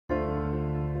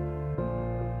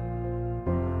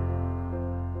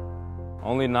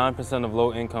Only 9% of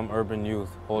low-income urban youth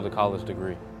hold a college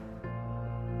degree.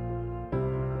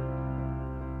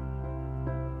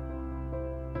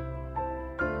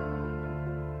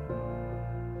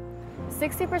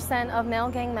 %60 of male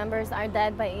gang members are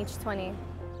dead by age 20.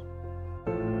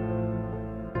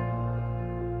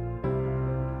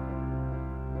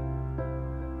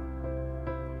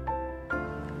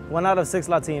 One out of 6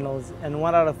 Latinos and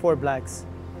 1 out of 4 blacks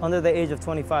under the age of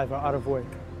 25 are out of work.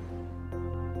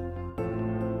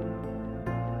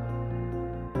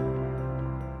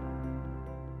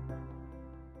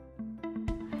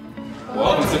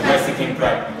 Welcome to Cristo King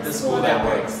Prep, the school that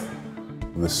works.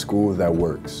 The school that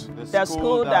works. The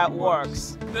school that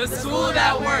works. The school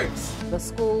that works. The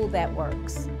school that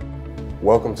works.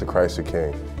 Welcome to Cristo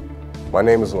King. My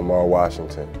name is Lamar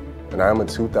Washington, and I am a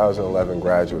 2011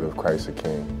 graduate of Cristo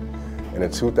King and a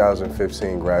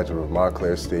 2015 graduate of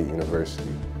Montclair State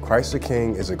University. Cristo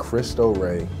King is a Cristo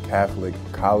Rey Catholic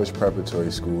college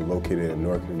preparatory school located in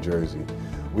Newark, New Jersey.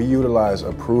 We utilize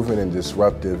a proven and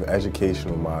disruptive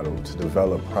educational model to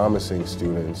develop promising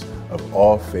students of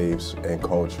all faiths and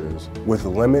cultures with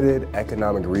limited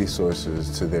economic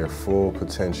resources to their full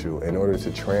potential in order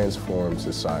to transform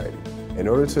society. In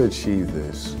order to achieve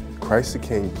this, Cristo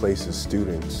King places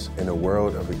students in a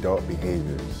world of adult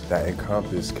behaviors that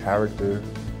encompass character,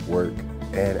 work,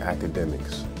 and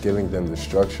academics, giving them the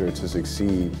structure to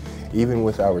succeed even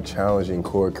with our challenging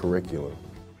core curriculum.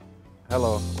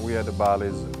 Hello, we are the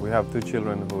Balis. We have 2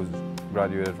 children who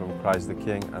graduated from Christ the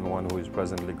King and 1 who is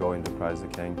presently going to Christ the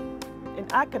King. In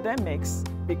academics,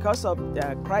 because of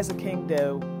the Christ the King,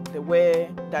 the way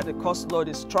that the course load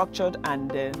is structured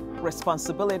and the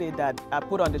responsibility that I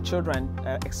put on the children,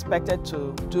 expected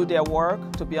to do their work,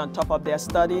 to be on top of their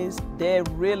studies, they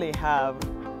really have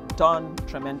done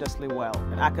tremendously well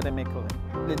academically.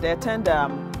 They attend a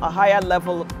higher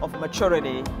level of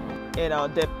maturity. You know,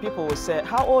 the people will say,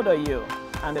 "How old are you?"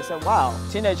 And they say, "Wow,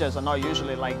 teenagers are not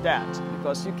usually like that,"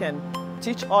 because you can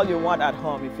teach all you want at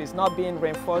home. If it's not being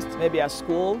reinforced, maybe at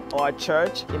school or at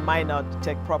church, it might not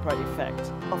take proper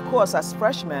effect. Of course, as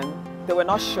freshmen, they were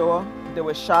not sure, they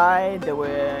were shy, they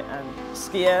were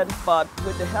scared, but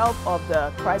with the help of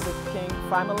the Christ the King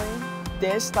family,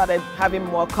 they started having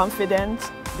more confidence,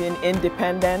 being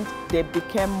independent. They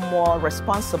became more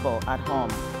responsible at home.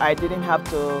 I didn't have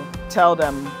to tell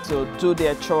them to do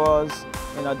their chores.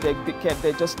 You know,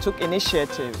 they just took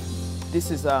initiative.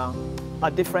 This is a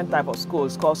different type of school.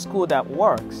 It's called School That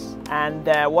Works. And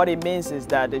what it means is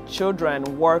that the children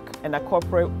work in a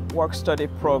corporate work-study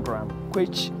program,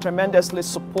 which tremendously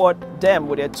support them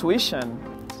with their tuition.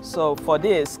 So for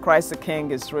this, Christ the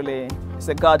King is really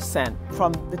a godsend.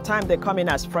 From the time they come in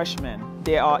as freshmen,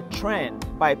 they are trained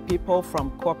by people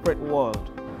from corporate world.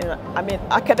 You know, I mean,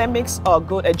 academics are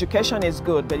good, education is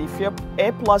good, but if you're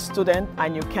A+ student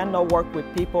and you cannot work with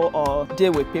people or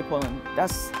deal with people,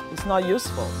 it's not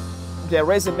useful. Their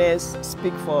resumes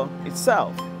speak for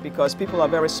itself because people are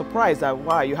very surprised that,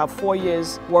 wow, you have 4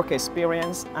 years work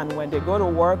experience, and when they go to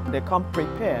work, they come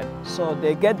prepared. So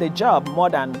they get the job more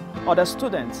than other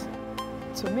students.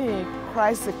 To me,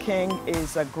 Christ the King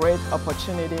is a great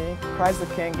opportunity. Christ the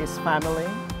King is family,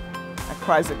 and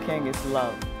Christ the King is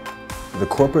love. The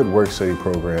corporate work-study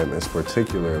program is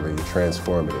particularly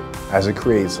transformative as it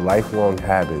creates lifelong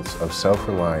habits of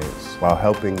self-reliance while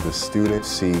helping the students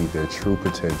see their true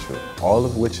potential, all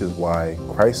of which is why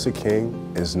Christ the King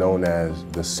is known as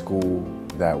the school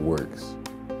that works.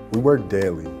 We work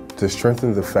daily to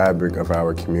strengthen the fabric of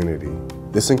our community.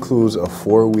 This includes a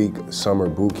 4-week summer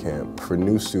boot camp for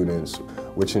new students,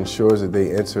 which ensures that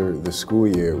they enter the school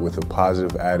year with a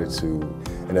positive attitude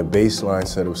and a baseline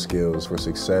set of skills for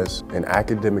success in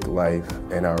academic life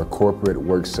and our corporate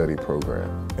work-study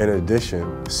program. In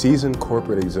addition, seasoned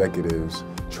corporate executives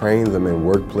train them in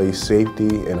workplace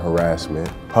safety and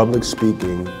harassment, public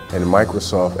speaking, and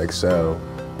Microsoft Excel,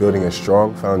 building a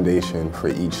strong foundation for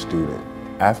each student.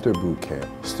 After boot camp,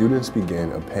 students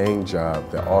begin a paying job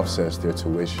that offsets their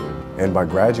tuition, and by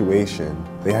graduation,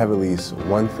 they have at least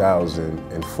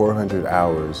 1,400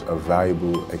 hours of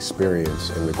valuable experience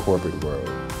in the corporate world.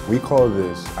 We call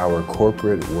this our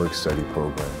corporate work-study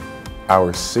program.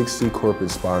 Our 60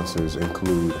 corporate sponsors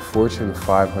include Fortune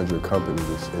 500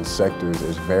 companies in sectors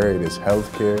as varied as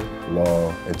healthcare,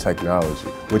 law, and technology,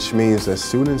 which means that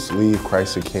students leave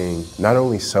Christ the King not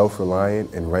only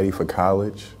self-reliant and ready for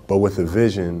college, but with a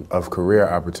vision of career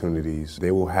opportunities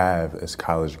they will have as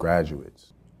college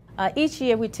graduates. Each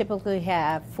year we typically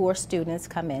have 4 students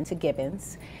come into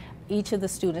Gibbons. Each of the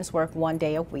students work 1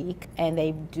 day a week, and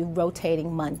they do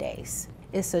rotating Mondays.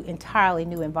 It's an entirely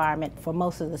new environment for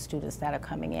most of the students that are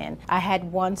coming in. I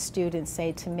had one student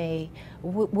say to me,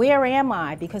 "Where am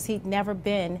I?" Because he'd never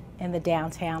been in the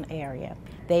downtown area.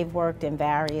 They've worked in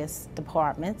various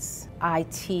departments: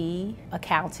 IT,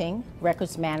 accounting,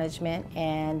 records management,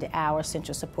 and our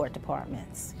central support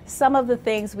departments. Some of the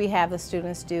things we have the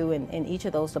students do in each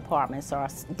of those departments are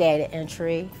data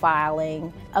entry,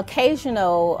 filing,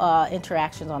 occasional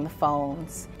interactions on the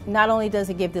phones. Not only does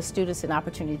it give the students an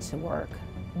opportunity to work,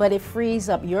 but it frees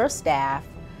up your staff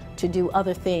to do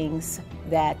other things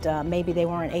that maybe they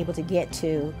weren't able to get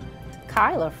to.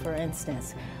 Kyla, for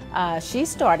instance, she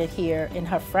started here in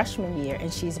her freshman year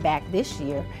and she's back this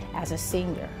year as a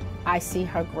senior. I see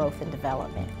her growth and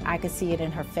development. I can see it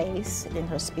in her face, in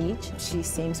her speech. She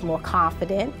seems more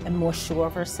confident and more sure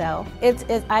of herself. It's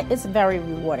a very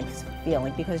rewarding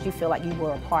feeling because you feel like you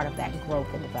were a part of that growth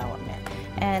and development.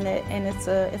 And it's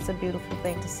a beautiful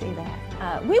thing to see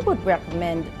that. We would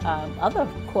recommend other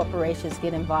corporations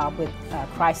get involved with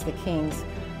Christ the King's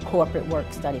corporate work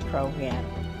study program.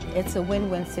 It's a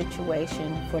win-win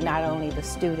situation for not only the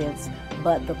students,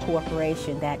 but the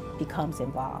corporation that becomes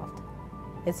involved.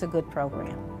 It's a good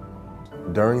program.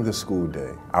 During the school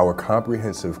day, our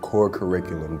comprehensive core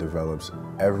curriculum develops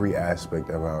every aspect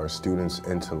of our students'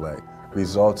 intellect,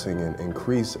 resulting in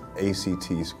increased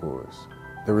ACT scores.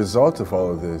 The result of all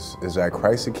of this is that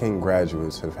Christ the King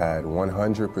graduates have had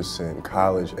 100%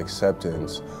 college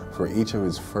acceptance for each of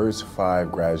its first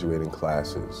 5 graduating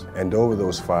classes. And over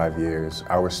those 5 years,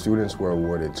 our students were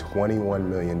awarded $21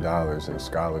 million in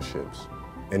scholarships.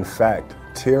 In fact,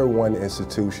 Tier 1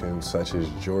 institutions such as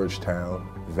Georgetown,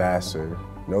 Vassar,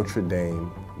 Notre Dame,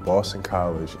 Boston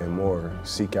College, and more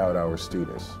seek out our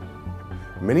students.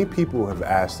 Many people have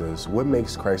asked us what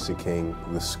makes Christ the King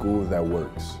the school that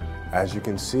works. As you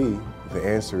can see, the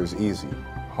answer is easy: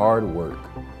 hard work.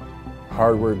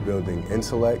 Hard work building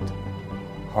intellect,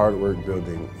 hard work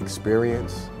building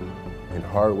experience, and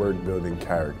hard work building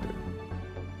character.